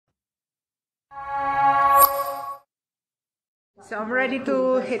So I'm ready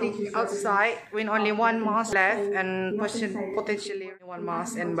to heading outside with only one mask left and potentially one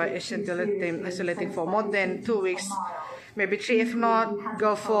mask, and by isolating for more than 2 weeks, maybe 3 if not.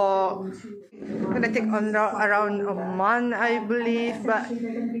 Go for gonna take around a month, I believe, but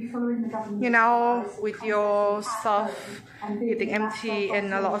you know, with your stuff getting empty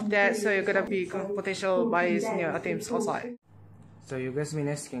and a lot of that, so you're gonna be potential buys new items outside. So you guys been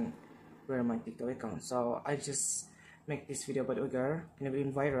asking where my TikTok account, so I just make this video about Uyghur and it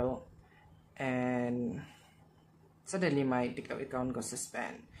went viral, and suddenly my TikTok account got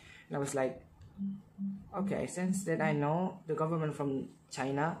suspended, and I was like, okay, since that I know the government from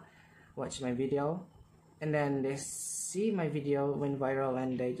China watch my video and then they see my video went viral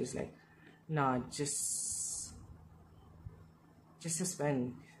and they just like, nah, just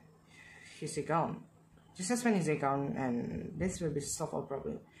suspend his account. Just suspend his account and this will be solve our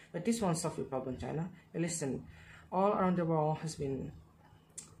problem. But this won't solve your problem, China. Listen, all around the world has been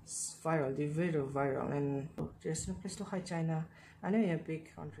viral, the video viral, and there's no place to hide, China. I know you're a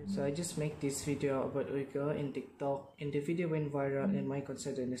big country. So I just make this video about Uyghur in TikTok, and the video went viral and my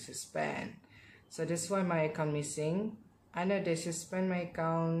concern is suspend. So that's why my account missing. I know they suspend my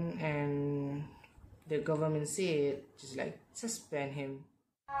account and the government see it, just like suspend him.